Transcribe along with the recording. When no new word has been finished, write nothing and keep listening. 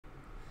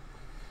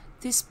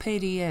This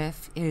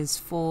PDF is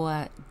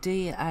for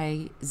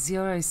DA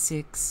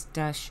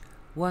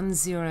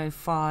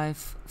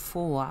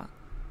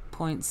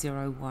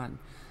 06-1054.01.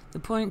 The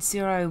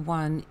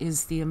 .01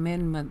 is the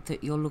amendment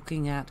that you're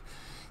looking at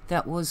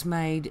that was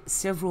made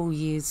several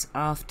years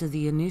after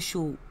the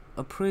initial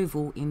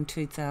approval in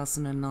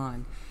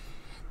 2009.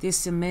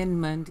 This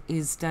amendment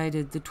is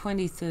dated the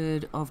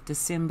 23rd of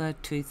December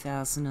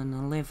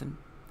 2011.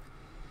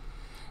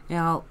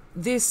 Now,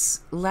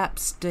 this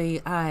lapse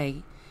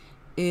DA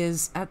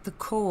is at the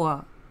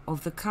core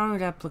of the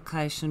current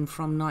application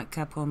from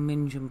Nightcap on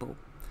Minjungbul.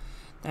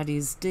 That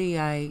is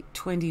DA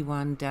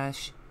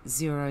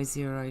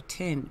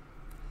 21-0010.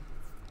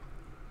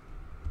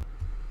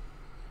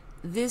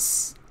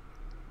 This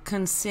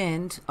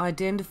consent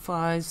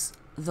identifies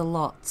the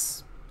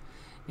lots.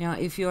 Now,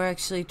 if you're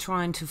actually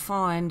trying to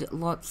find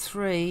lot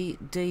 3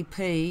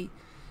 DP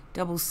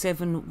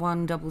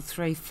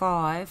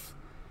 771335,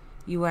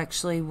 you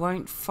actually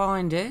won't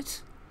find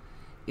it.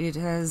 It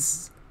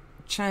has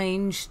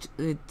changed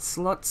its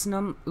lot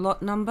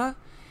number.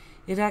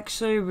 It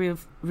actually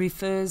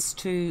refers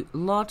to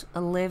lot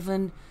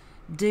 11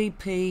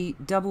 DP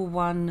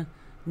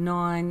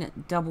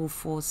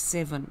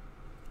 119447.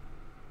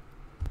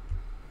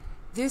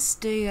 This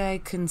DA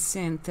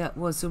consent that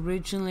was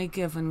originally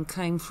given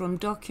came from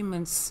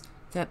documents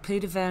that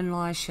Peter van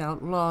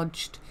Lieshout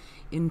lodged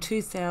in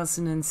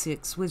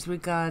 2006 with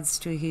regards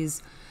to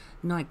his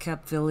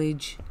Nightcap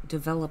village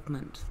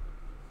development.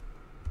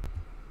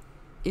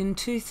 In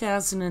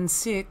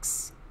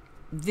 2006,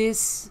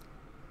 this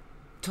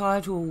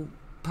title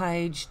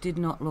page did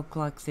not look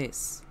like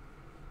this.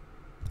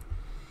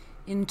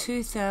 In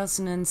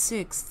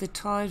 2006, the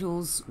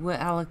titles were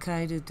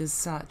allocated as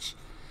such.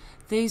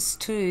 These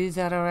two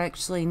that are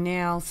actually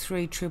now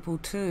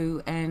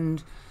 3222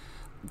 and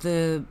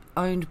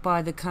owned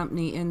by the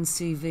company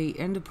NCV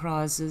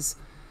Enterprises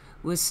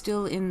were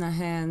still in the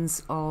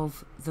hands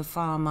of the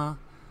farmer,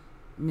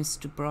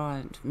 Mr.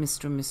 and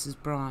Mrs.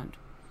 Bryant.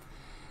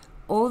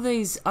 All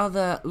these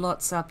other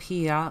lots up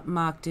here,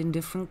 marked in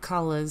different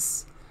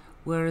colours,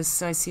 were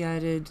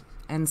associated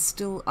and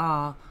still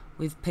are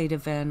with Peter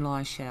van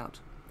Lieshout.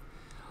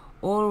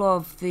 All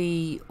of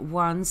the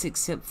ones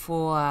except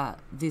for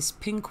this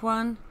pink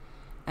one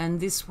and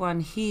this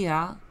one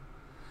here,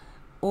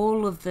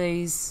 all of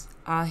these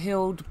are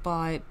held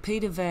by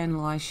Peter van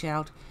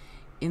Lieshout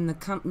in the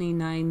company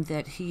name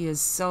that he is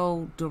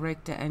sole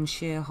director and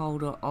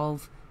shareholder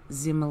of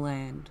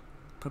Zimmerland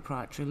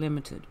Proprietary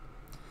Limited.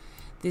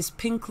 This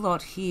pink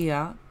lot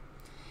here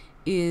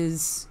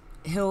is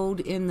held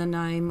in the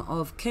name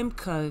of Kemp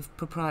Cove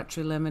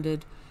Proprietary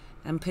Limited,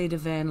 and Peter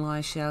van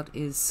Lieshout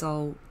is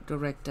sole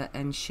director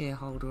and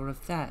shareholder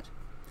of that.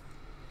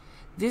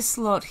 This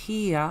lot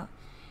here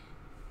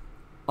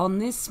on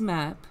this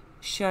map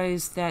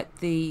shows that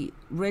the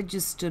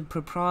registered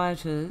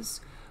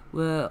proprietors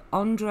were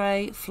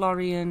Andre,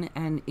 Florian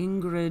and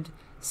Ingrid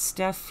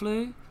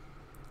Stafflu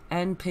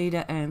and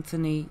Peter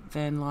Anthony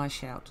van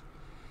Lieshout.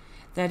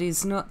 That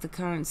is not the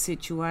current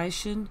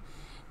situation.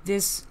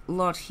 This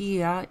lot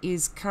here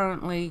is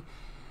currently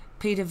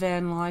Peter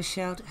van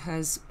Lieshout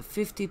has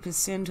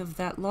 50% of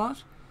that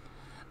lot.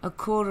 A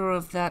quarter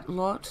of that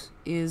lot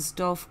is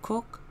Dolph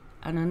Cook,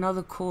 and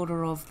another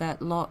quarter of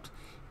that lot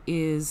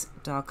is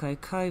Darko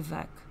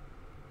Kovac.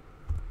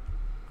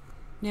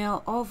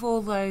 Now, of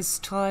all those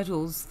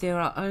titles, there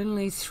are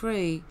only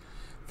 3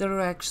 that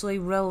are actually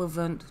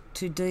relevant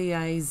to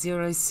DA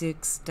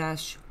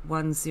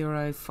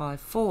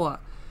 06-1054,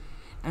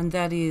 and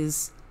that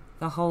is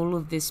the whole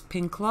of this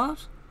pink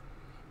lot,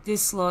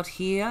 this lot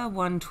here,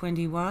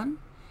 121,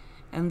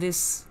 and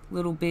this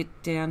little bit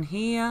down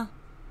here,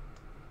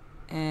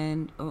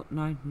 and, oh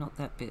no, not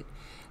that bit.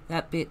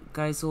 That bit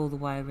goes all the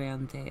way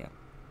around there.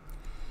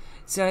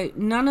 So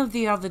none of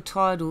the other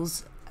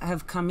titles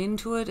have come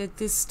into it at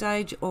this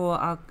stage or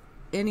are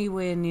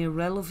anywhere near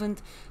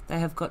relevant. They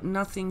have got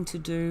nothing to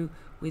do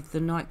with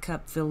the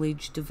Nightcap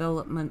village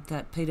development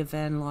that Peter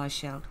van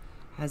Lieshout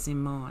has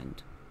in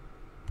mind.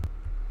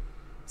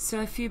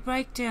 So if you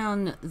break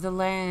down the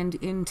land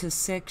into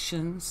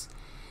sections,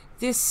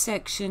 this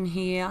section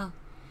here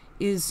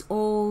is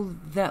all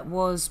that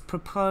was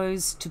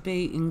proposed to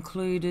be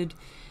included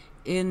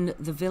in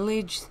the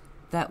village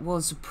that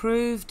was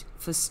approved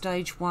for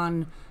stage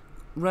 1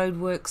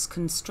 roadworks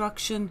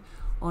construction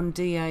on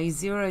DA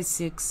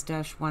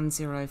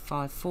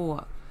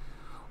 06-1054.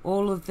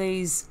 All of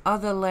these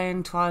other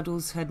land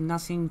titles had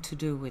nothing to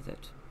do with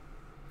it.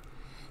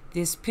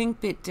 This pink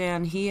bit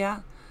down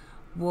here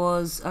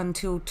was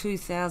until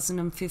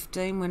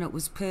 2015, when it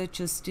was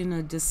purchased in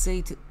a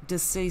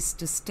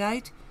deceased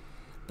estate,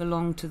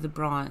 belonged to the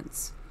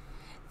Bryants.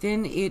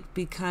 Then it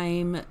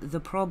became the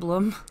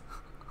problem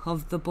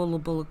of the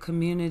Bhula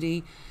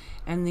community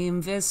and the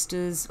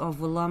investors of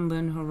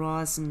Wollumbin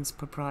Horizons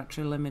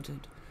Proprietary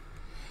Limited.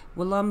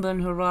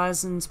 Wollumbin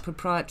Horizons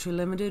Proprietary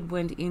Limited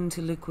went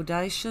into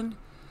liquidation.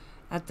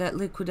 At that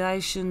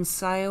liquidation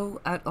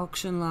sale at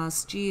auction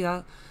last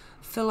year,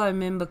 fellow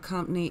member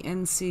company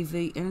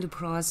NCV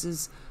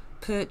Enterprises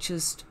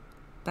purchased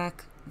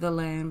back the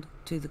land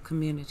to the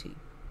community.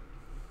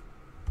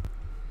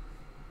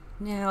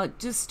 Now,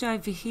 just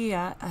over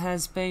here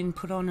has been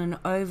put on an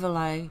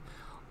overlay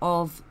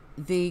of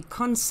the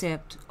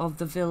concept of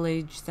the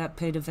village that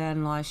Peter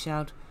van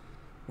Lieshout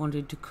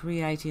wanted to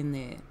create in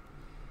there.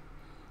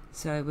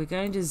 So we're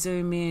going to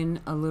zoom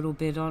in a little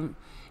bit on.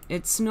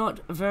 It's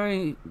not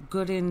very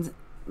good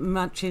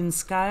much in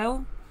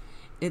scale.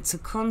 It's a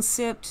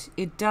concept.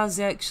 It does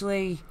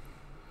actually,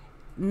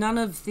 none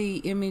of the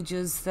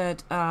images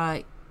that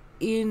are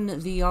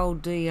in the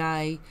old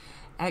DA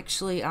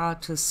actually are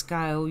to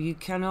scale. You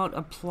cannot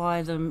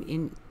apply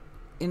them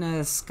in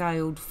a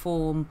scaled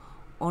form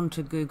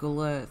onto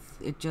Google Earth.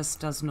 It just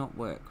does not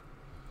work.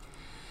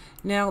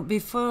 Now,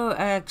 before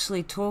I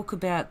actually talk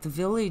about the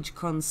village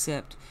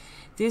concept,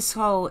 this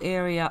whole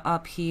area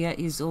up here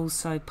is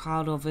also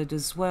part of it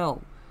as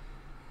well.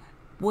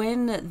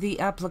 When the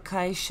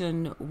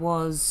application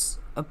was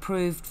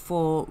approved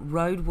for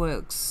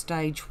roadworks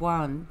stage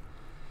 1,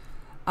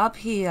 up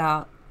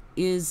here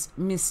is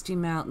Misty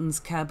Mountains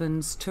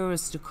Cabins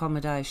tourist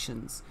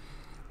accommodations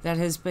that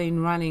has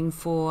been running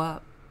for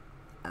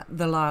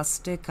the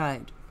last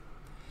decade.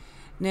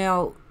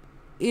 Now,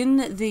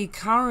 in the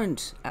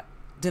current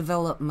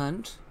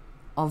development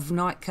of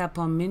Nightcap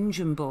on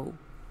Minjungbul,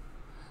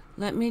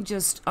 let me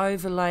just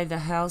overlay the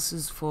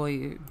houses for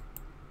you.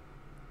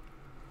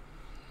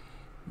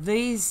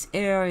 These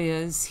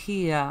areas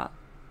here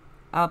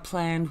are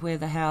planned where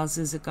the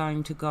houses are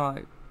going to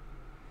go.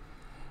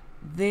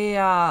 They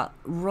are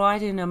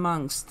right in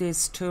amongst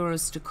this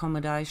tourist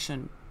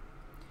accommodation.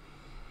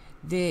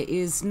 There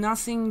is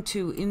nothing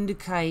to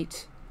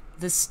indicate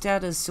the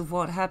status of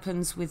what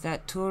happens with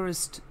that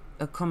tourist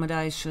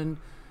accommodation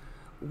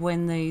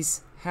when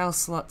these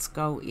house lots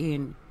go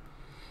in.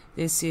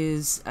 This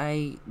is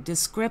a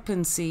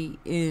discrepancy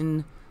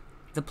in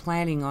the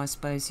planning, I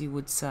suppose you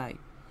would say.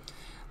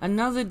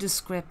 Another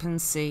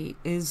discrepancy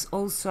is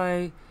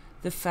also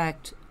the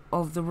fact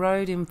of the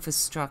road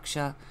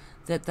infrastructure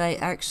that they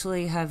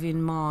actually have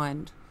in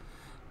mind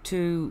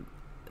to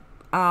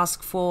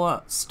ask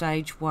for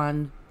stage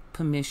 1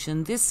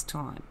 permission this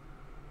time.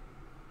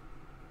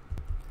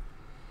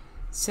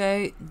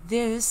 So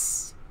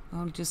this,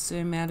 I'll just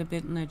zoom out a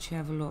bit and let you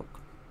have a look.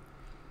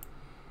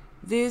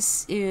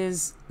 This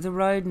is the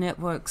road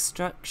network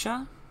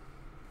structure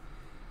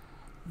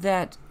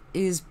that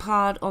is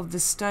part of the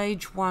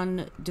stage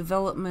 1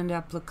 development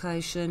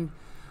application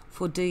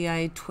for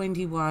DA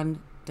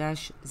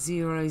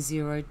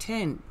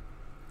 21-0010.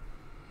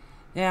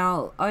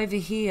 Now, over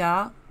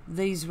here,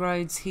 these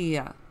roads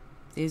here,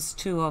 there's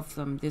 2 of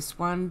them, this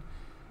one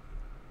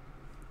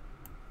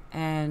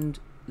and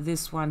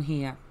this one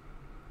here.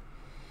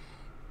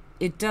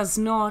 It does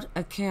not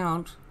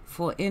account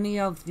for any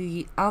of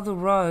the other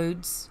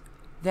roads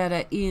that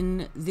are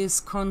in this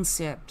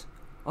concept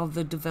of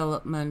the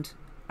development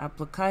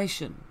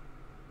application.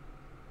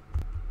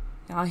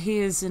 Now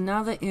here's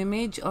another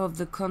image of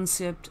the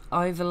concept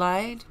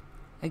overlaid.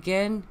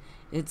 Again,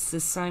 it's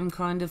the same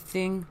kind of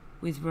thing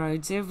with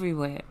roads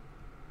everywhere.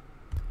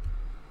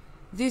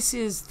 This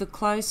is the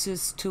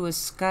closest to a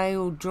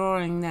scale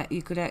drawing that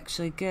you could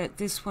actually get.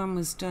 This one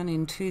was done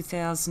in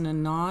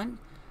 2009,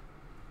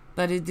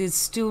 but it is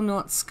still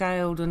not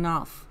scaled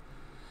enough.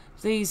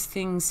 These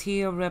things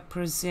here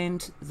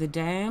represent the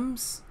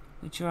dams,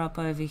 which are up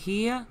over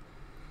here,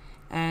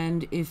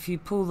 and if you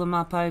pull them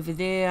up over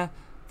there,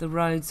 the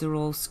roads are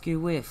all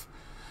skew-whiff.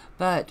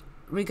 But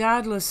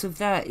regardless of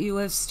that, you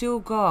have still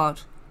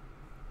got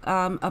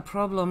a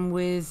problem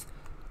with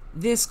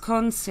this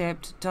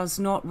concept does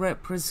not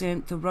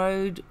represent the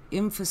road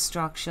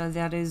infrastructure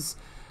that is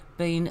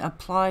being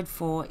applied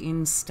for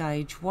in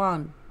stage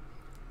 1.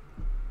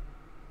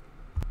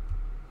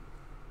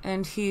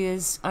 And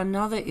here's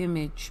another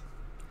image.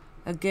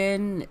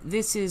 Again,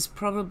 this is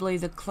probably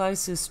the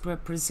closest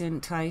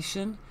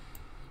representation,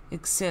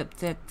 except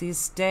that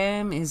this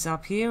dam is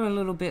up here a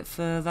little bit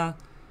further,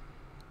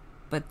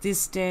 but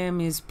this dam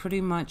is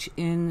pretty much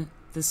in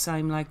the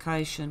same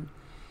location.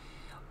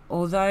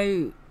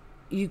 Although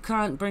you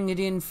can't bring it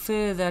in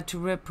further to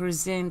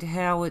represent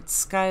how it's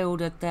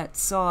scaled at that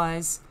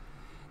size,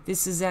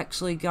 this is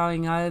actually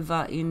going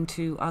over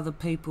into other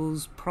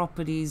people's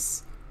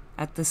properties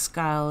at the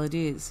scale it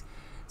is.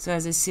 So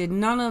as I said,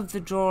 none of the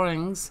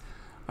drawings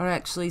are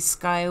actually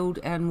scaled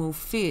and will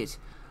fit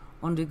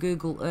onto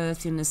Google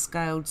Earth in a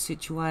scaled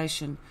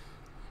situation.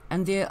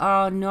 And there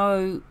are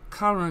no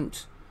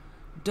current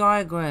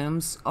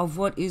diagrams of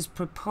what is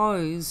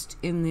proposed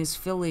in this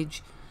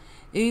village,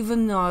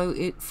 even though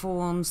it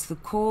forms the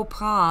core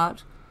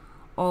part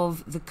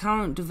of the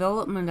current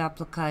development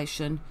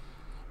application.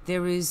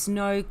 There is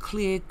no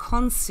clear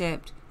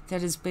concept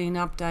that has been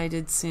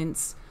updated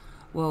since,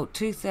 well,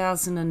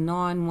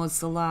 2009 was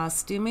the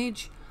last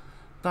image,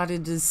 but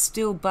it is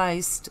still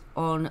based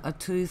on a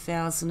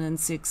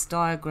 2006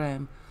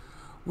 diagram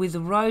with a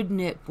road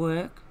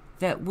network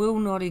that will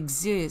not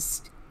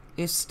exist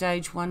if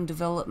stage 1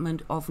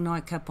 development of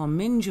Nightcap on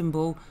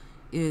Minjungbul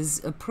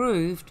is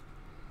approved.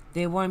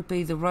 There won't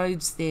be the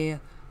roads there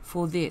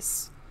for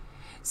this.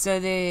 So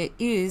there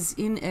is,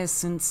 in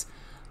essence,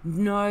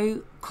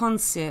 no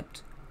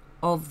concept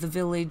of the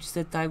village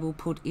that they will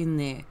put in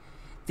there.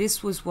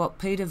 This was what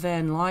Peter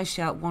van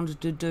Lieshout wanted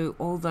to do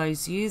all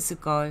those years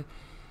ago,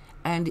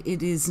 and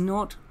it is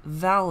not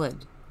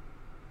valid.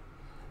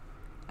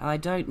 I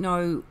don't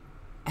know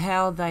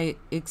how they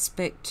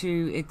expect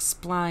to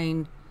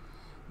explain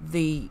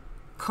the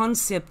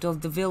concept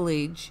of the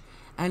village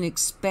and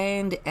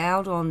expand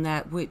out on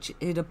that, which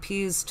it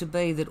appears to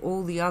be that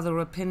all the other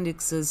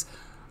appendixes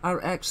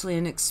are actually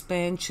an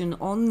expansion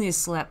on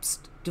this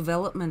lapsed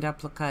development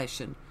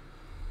application.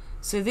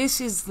 So this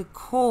is the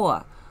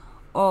core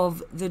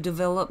of the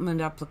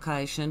development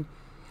application,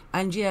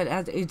 and yet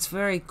at its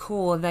very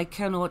core they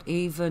cannot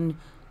even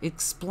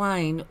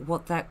explain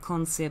what that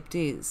concept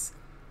is.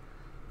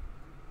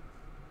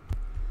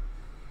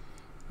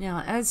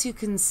 Now, as you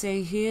can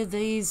see here,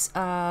 these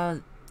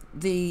are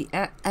the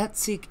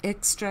ATSIC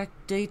extract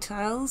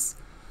details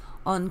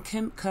on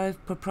Kemp Cove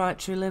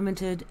Proprietary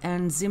Limited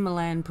and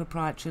Zimmerland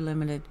Proprietary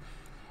Limited.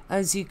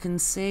 As you can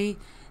see,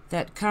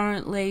 that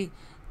currently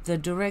the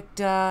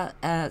director,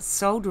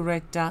 sole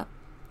director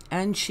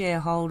and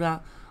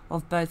shareholder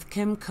of both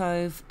Kemp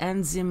Cove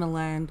and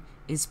Zimmerland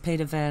is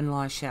Peter van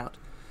Lieshout.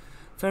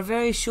 For a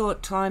very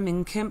short time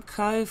in Kemp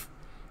Cove,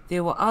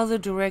 there were other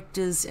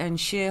directors and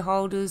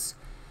shareholders,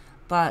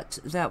 but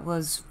that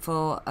was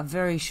for a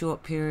very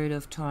short period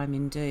of time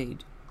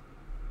indeed.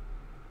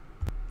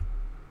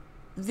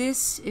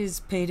 This is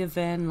Peter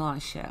van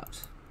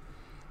Lieshout,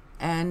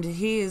 and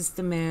he is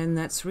the man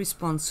that's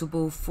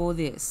responsible for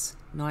this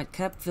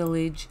Nightcap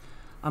Village,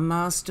 a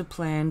master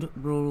planned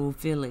rural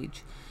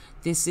village.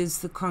 This is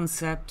the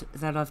concept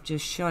that I've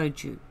just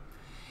showed you.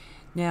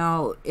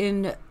 Now,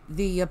 in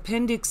the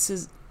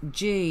Appendixes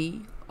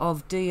G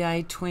of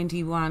DA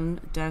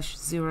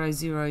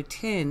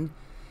 21-0010,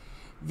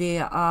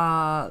 there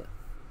are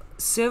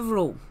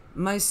several,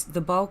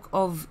 the bulk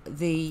of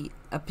the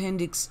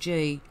Appendix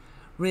G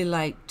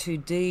relate to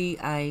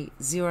DA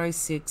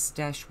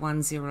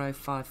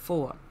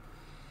 06-1054.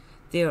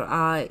 There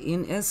are,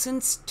 in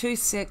essence, two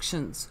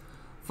sections,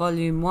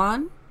 Volume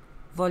 1,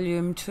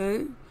 Volume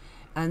 2,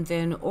 and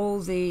then all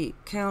the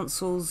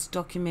council's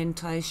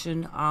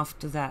documentation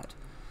after that.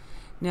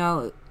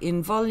 Now,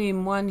 in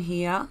Volume 1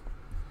 here,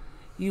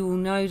 you will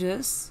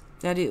notice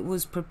that it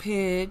was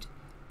prepared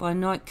by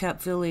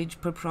Nightcap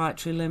Village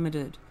Proprietary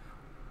Limited,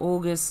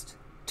 August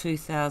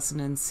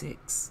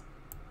 2006.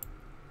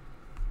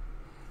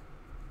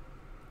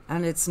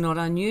 And it's not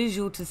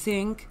unusual to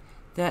think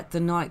that the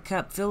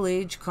Nightcap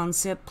Village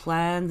concept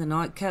plan, the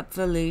Nightcap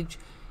Village,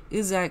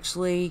 is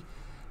actually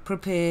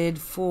prepared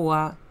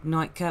for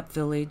Nightcap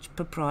Village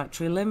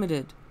Proprietary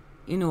Limited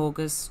in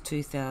August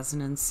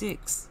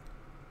 2006.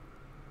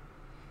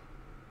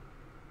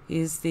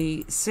 Here's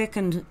the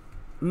second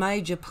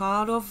major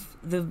part of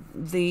the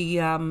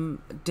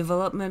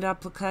development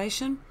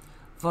application,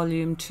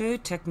 Volume 2,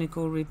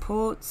 Technical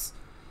Reports,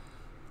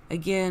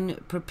 again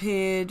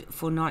prepared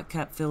for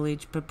Nightcap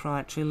Village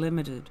Proprietary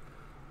Limited,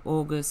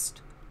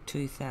 August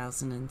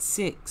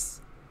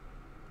 2006.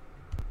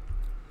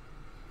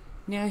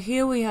 Now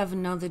here we have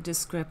another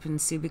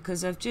discrepancy,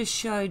 because I've just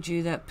showed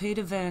you that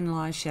Peter van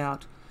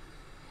Lieshout,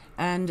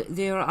 and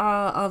there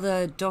are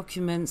other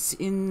documents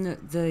in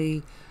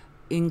the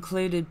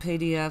included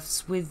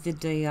PDFs with the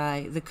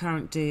DA, the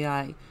current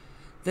DA,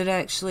 that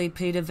actually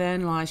Peter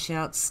van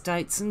Lieshout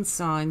states and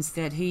signs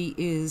that he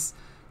is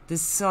the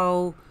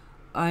sole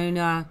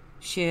owner,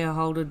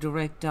 shareholder,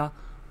 director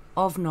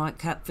of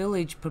Nightcap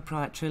Village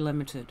Proprietary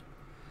Limited.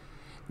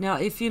 Now,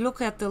 if you look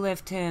at the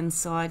left-hand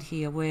side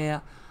here,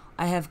 where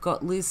I have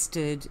got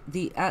listed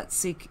the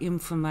ATSIC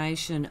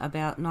information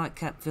about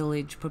Nightcap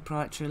Village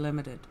Proprietary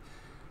Limited.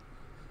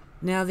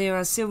 Now, there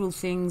are several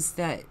things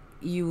that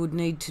you would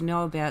need to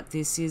know about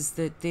this. Is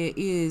that there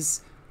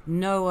is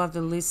no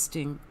other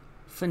listing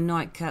for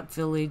Nightcap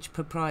Village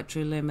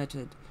Proprietary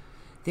Limited.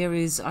 There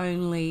is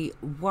only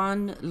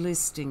one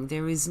listing.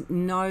 There is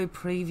no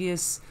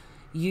previous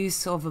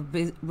use of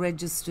a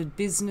registered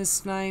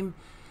business name,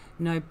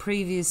 no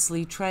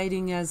previously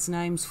trading as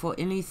names for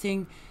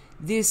anything.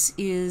 This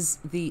is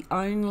the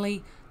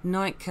only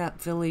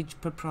Nightcap Village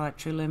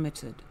Proprietary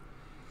Limited.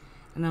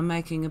 And I'm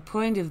making a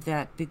point of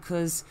that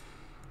because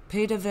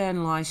Peter van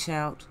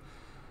Lieshout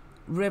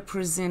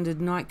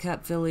represented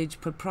Nightcap Village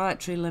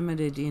Proprietary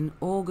Limited in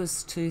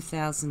August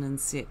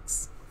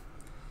 2006.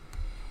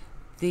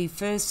 The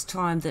first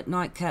time that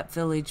Nightcap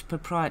Village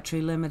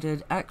Proprietary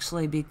Limited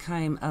actually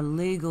became a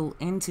legal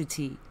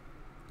entity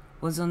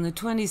was on the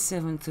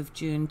 27th of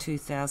June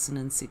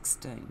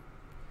 2016.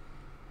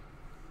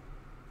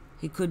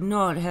 He could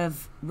not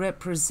have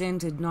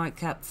represented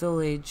Nightcap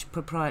Village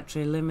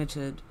Proprietary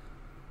Limited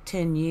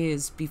 10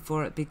 years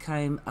before it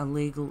became a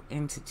legal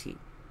entity.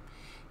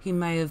 He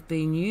may have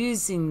been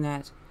using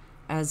that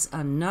as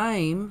a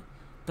name,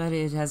 but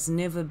it has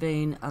never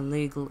been a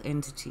legal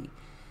entity.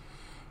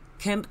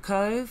 Kemp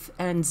Cove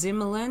and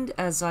Zimmerland,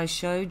 as I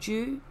showed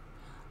you,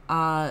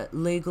 are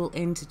legal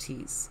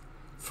entities.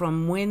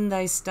 From when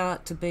they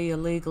start to be a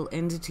legal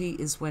entity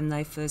is when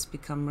they first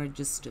become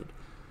registered.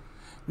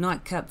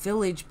 Nightcap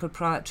Village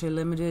Proprietary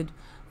Limited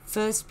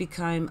first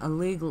became a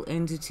legal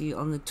entity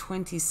on the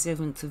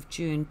 27th of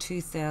June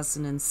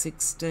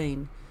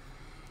 2016,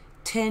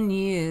 10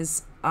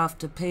 years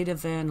after Peter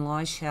van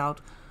Lieshout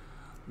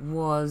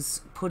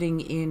was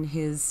putting in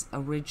his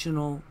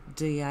original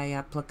DA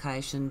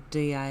application,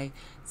 DA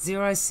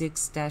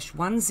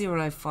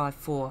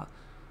 06-1054,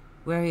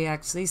 where he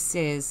actually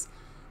says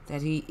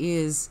that he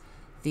is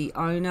the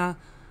owner,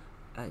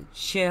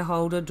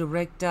 shareholder,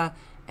 director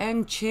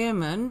and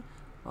chairman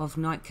of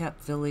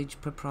Nightcap Village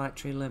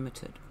Proprietary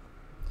Limited.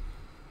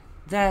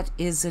 That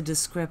is a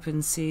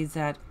discrepancy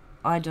that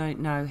I don't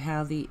know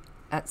how the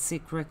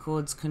ATSIC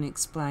records can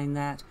explain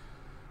that,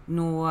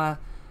 nor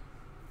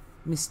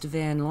Mr.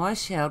 van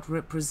Lieshout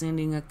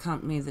representing a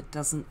company that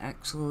doesn't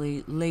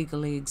actually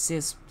legally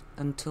exist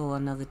until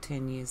another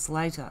 10 years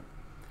later.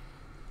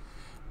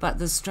 But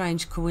the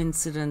strange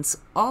coincidence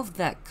of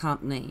that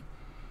company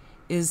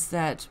is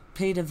that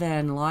Peter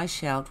van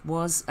Lieshout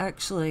was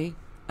actually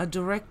a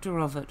director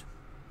of it.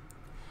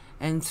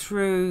 And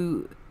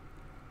through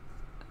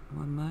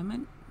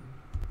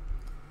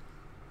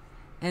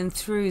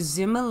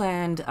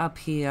Zimmerland up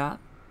here,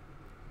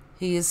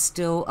 he is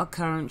still a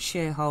current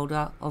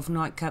shareholder of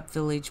Nightcap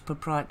Village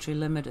Proprietary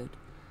Limited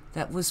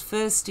that was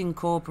first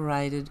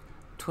incorporated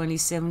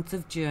 27th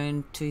of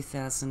June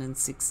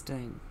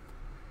 2016.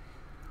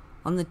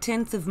 On the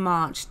 10th of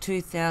March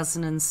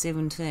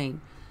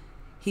 2017,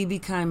 he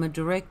became a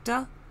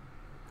director.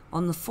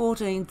 On the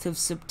 14th of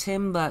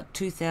September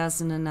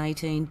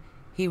 2018,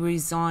 he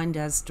resigned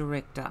as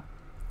director.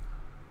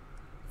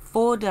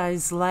 4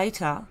 days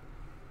later,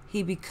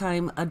 he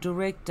became a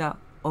director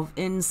of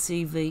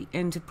NCV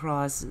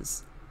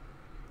Enterprises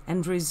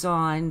and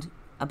resigned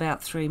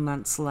about 3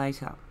 months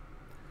later.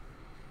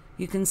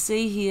 You can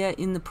see here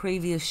in the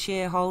previous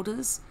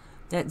shareholders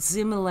that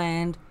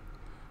Zimmerland,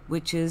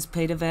 which is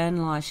Peter van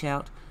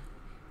Lieshout,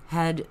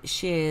 had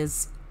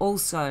shares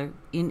also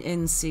in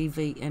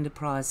NCV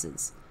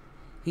Enterprises.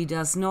 He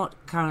does not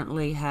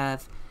currently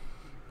have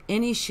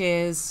any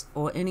shares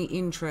or any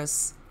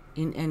interests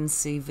in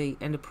NCV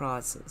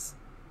Enterprises.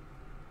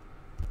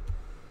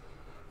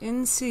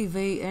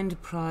 NCV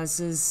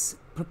Enterprises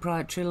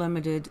Proprietary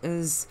Limited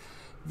is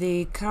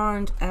the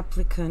current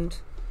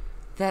applicant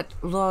that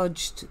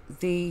lodged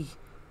the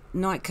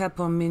Nightcap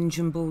on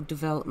Minjungbul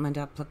development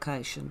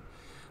application,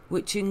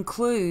 which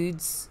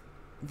includes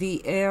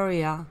the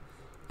area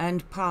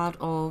and part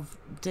of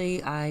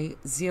DA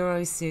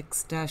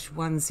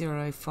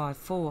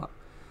 06-1054.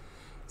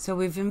 So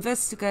we've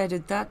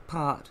investigated that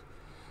part.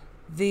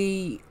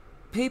 The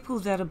people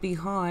that are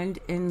behind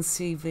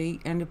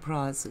NCV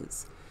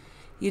Enterprises,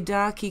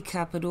 Yadaki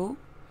Capital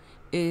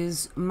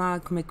is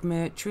Mark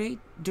McMurtry,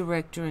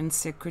 director.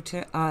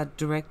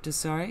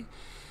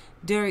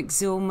 Derek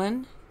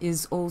Zillman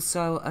is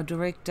also a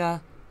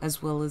director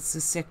as well as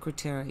the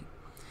secretary.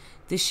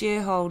 The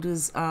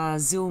shareholders are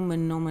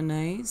Zillman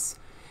nominees,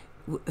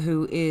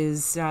 who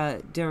is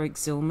Derek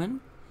Zillman.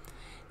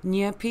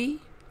 NRPP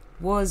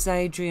was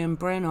Adrian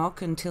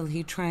Brannock until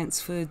he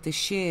transferred the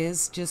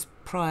shares just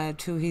prior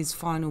to his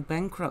final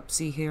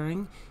bankruptcy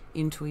hearing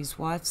into his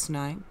wife's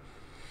name.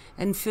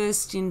 And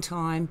first in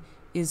time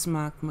is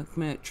Mark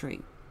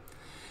McMurtry.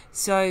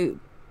 So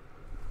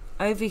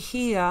over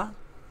here,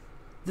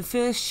 the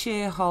first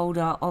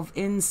shareholder of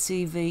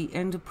NCV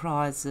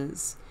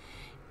Enterprises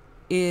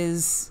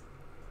is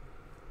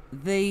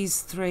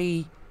these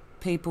three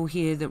people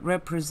here that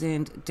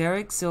represent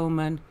Derek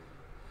Zillman,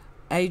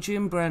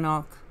 Adrian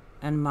Brannock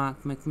and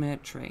Mark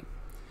McMurtry.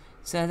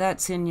 So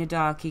that's in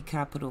Yadaki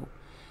Capital.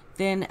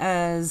 Then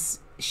as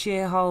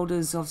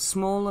shareholders of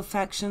smaller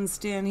factions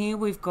down here,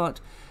 we've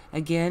got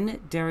again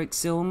Derek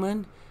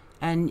Zillman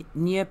and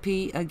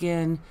NRPP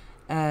again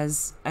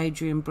as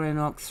Adrian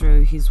Brannock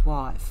through his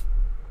wife.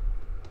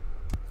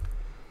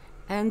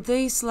 And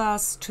these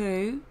last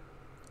two,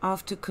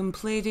 after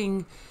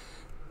completing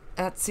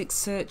ATSIC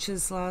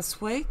searches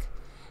last week,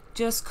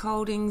 Just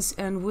Holdings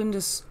and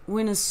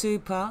Winner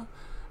Super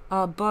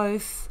are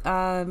both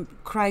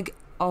Craig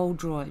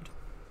Oldroyd.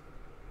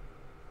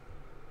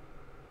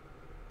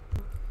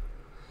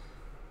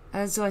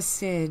 As I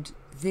said,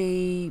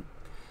 the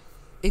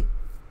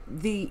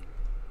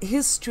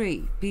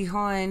history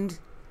behind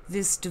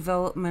this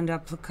development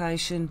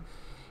application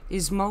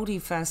is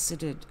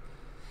multifaceted.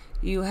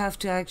 You have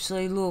to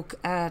actually look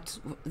at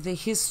the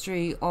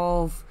history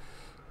of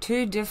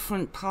two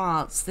different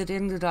parts that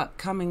ended up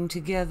coming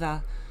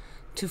together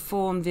to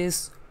form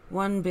this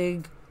one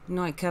big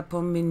Nightcap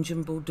on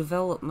Minjungbul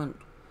development.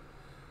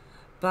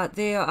 But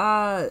there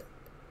are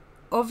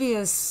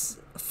obvious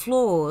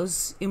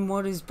flaws in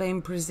what is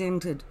being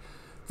presented.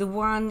 The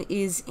one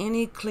is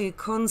any clear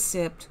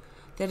concept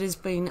that has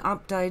been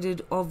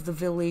updated of the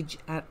village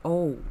at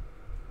all.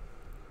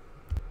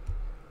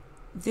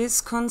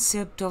 This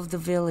concept of the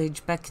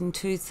village back in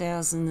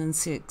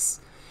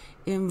 2006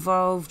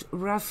 involved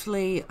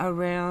roughly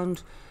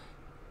around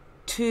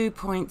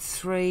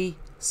 2.3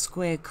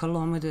 square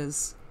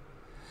kilometres.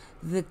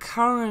 The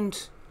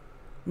current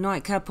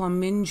Nightcap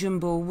on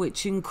Minjungbul,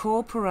 which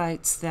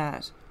incorporates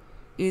that,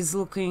 is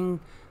looking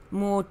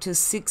more to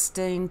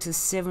 16 to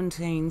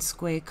 17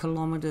 square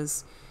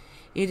kilometres.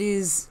 It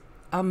is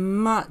a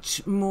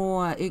much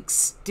more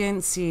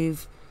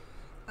extensive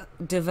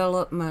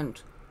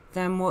development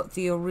than what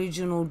the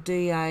original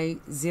DA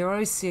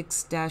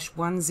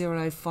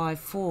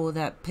 06-1054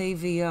 that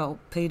PVL,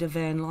 Peter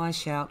van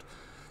Lieshout,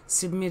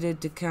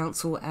 submitted to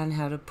council and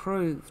had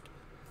approved.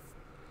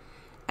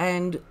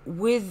 And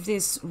with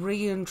this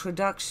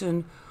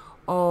reintroduction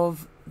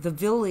of the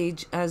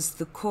village as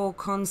the core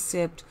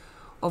concept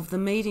of the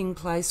meeting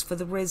place for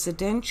the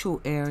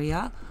residential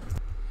area,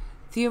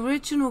 the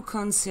original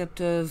concept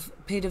of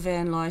Peter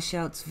van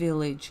Lieshout's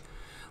village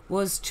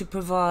was to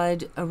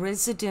provide a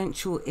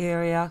residential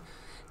area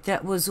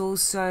that was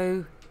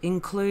also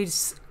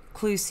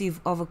inclusive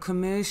of a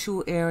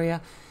commercial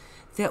area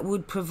that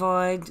would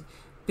provide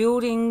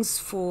buildings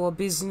for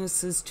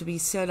businesses to be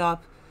set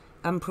up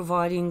and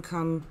provide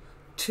income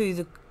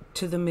to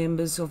the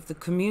members of the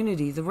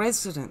community, the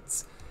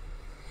residents.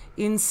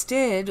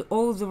 Instead,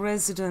 all the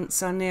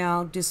residents are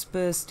now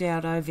dispersed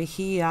out over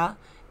here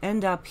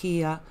and up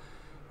here.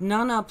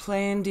 None are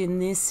planned in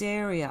this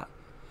area.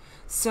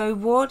 So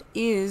what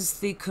is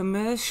the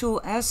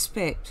commercial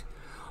aspect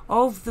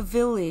of the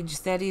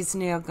village that is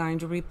now going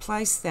to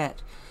replace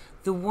that?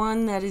 The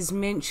one that is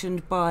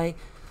mentioned by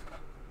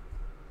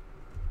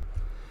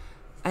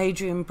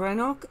Adrian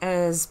Brannock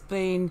as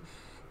being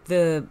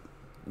the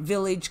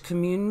village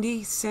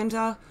community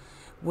centre,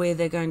 where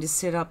they're going to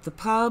set up the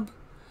pub,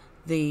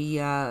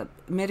 the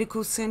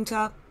medical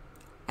centre,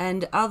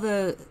 and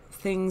other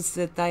things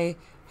that they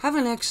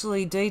haven't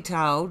actually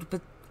detailed,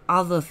 but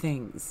other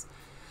things.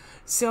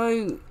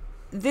 So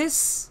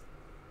this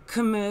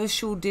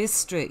commercial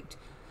district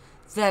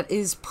that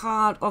is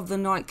part of the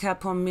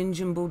Nightcap on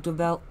Minjungbul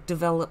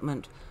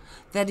development,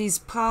 that is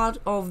part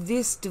of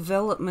this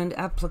development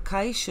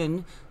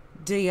application,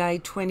 DA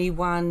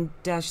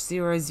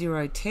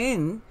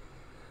 21-0010,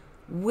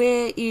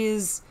 where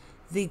is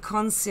the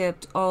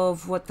concept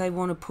of what they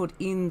want to put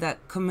in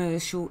that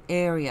commercial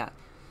area?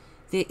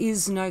 There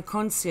is no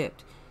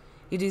concept.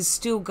 It is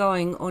still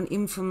going on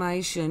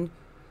information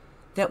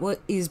that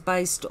is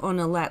based on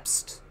a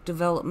lapsed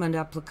development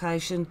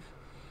application,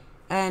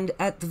 and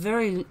at the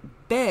very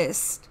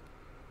best,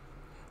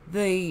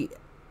 the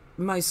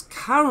most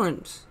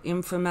current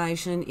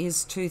information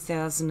is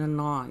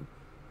 2009.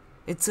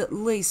 It's at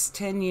least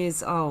 10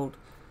 years old,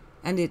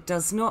 and it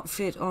does not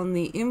fit on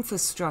the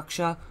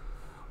infrastructure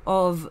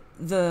of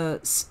the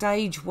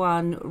stage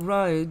 1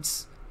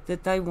 roads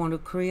that they want to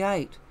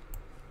create.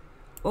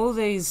 All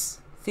these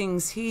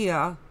things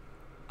here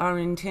are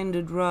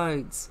intended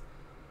roads,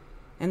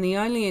 and the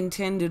only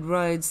intended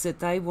roads that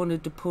they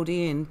wanted to put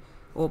in,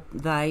 or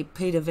they,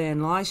 Peter van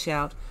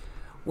Lieshout,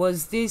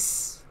 was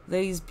these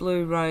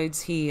blue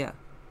roads here.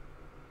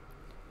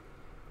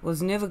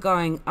 Was never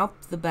going up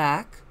the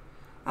back.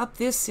 Up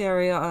this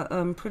area,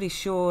 I'm pretty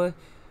sure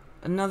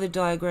another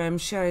diagram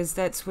shows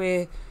that's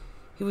where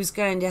he was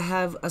going to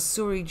have a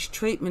sewage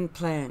treatment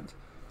plant.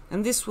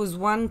 And this was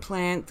one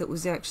plant that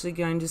was actually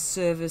going to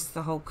service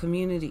the whole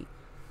community.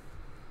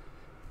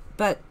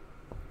 But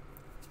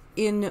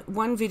in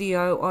one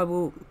video, I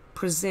will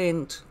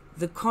present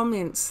the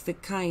comments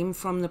that came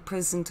from the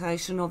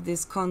presentation of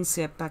this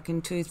concept back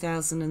in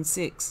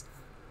 2006.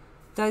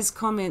 Those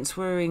comments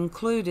were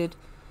included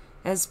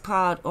as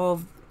part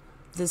of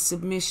the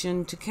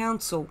submission to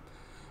council,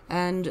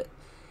 and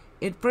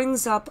it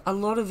brings up a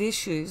lot of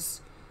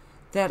issues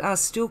that are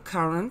still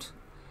current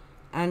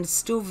and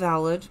still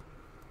valid,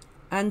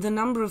 and the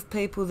number of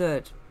people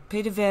that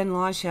Peter van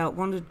Lieshout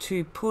wanted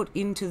to put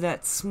into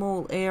that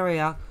small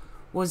area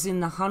was in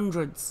the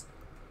hundreds.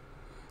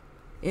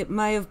 It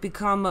may have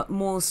become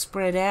more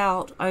spread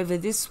out over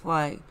this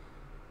way,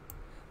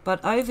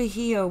 but over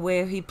here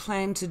where he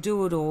planned to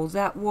do it all,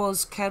 that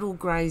was cattle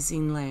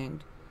grazing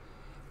land,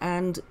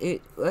 and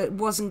it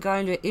wasn't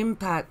going to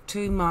impact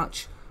too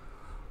much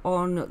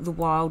on the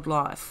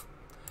wildlife,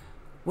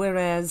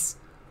 whereas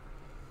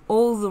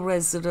all the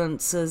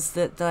residences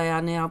that they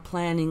are now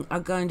planning are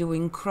going to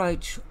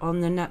encroach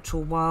on the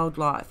natural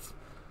wildlife.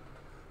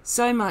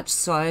 So much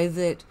so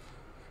that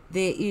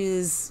there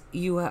is,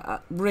 you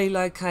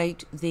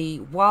relocate the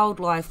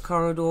wildlife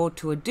corridor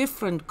to a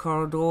different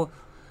corridor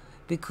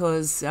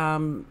because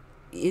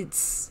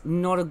it's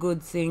not a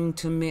good thing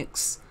to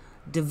mix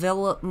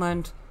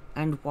development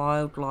and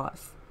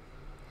wildlife.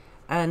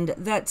 And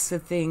that's the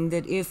thing,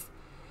 that if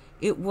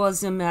it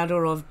was a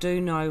matter of do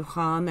no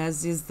harm,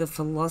 as is the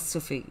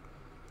philosophy,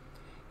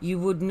 you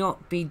would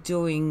not be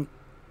doing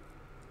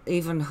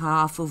even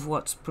half of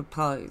what's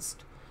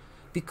proposed,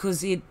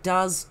 because it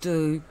does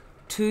do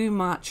too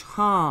much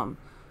harm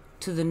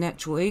to the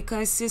natural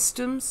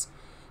ecosystems.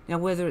 Now,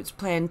 whether it's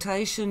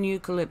plantation,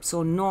 eucalypts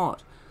or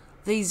not,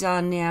 these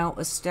are now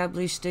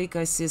established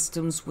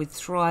ecosystems with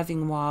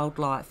thriving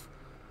wildlife.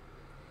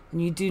 And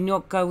you do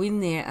not go in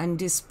there and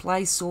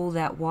displace all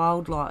that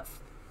wildlife.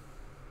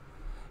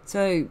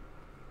 So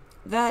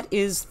that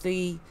is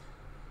the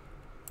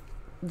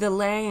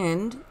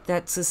land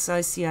that's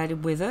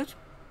associated with it.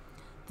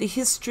 The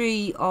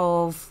history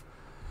of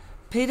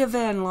Peter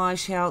van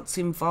Lieshout's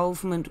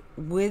involvement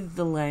with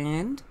the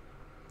land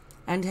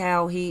and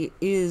how he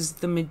is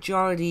the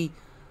majority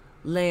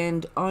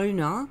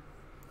landowner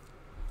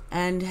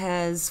and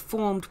has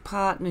formed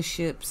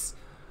partnerships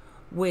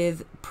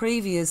with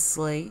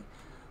previously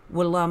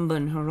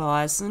Wollumbin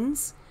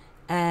Horizons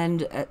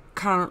and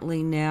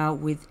currently now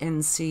with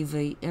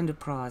NCV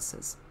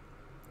Enterprises,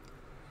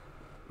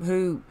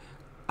 who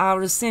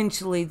are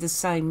essentially the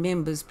same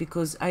members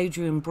because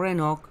Adrian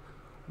Brennock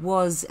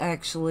was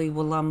actually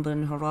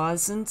Wollumbin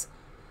Horizons,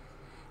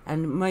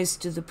 and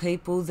most of the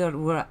people that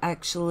were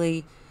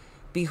actually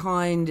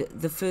behind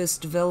the first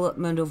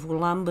development of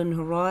Wollumbin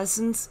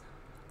Horizons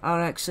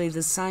are actually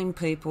the same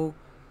people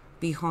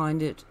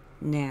behind it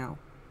now,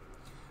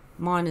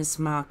 minus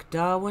Mark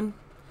Darwin,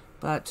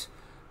 but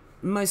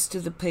most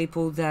of the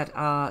people that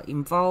are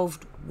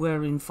involved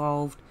were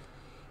involved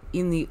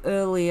in the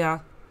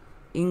earlier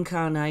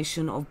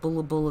incarnation of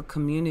Bhula Bhula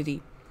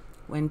community,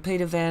 when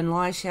Peter van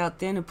Lieshout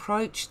then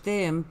approached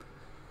them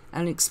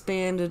and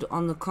expanded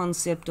on the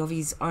concept of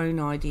his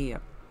own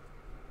idea.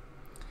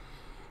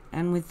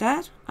 And with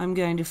that, I'm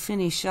going to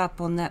finish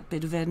up on that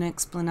bit of an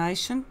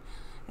explanation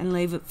and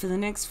leave it for the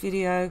next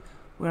video,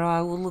 where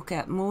I will look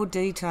at more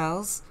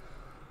details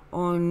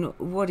on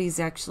what is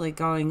actually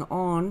going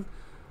on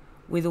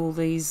with all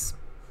these,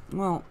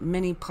 well,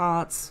 many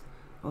parts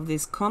of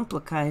this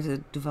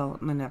complicated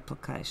development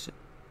application.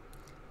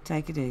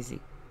 Take it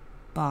easy.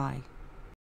 Bye.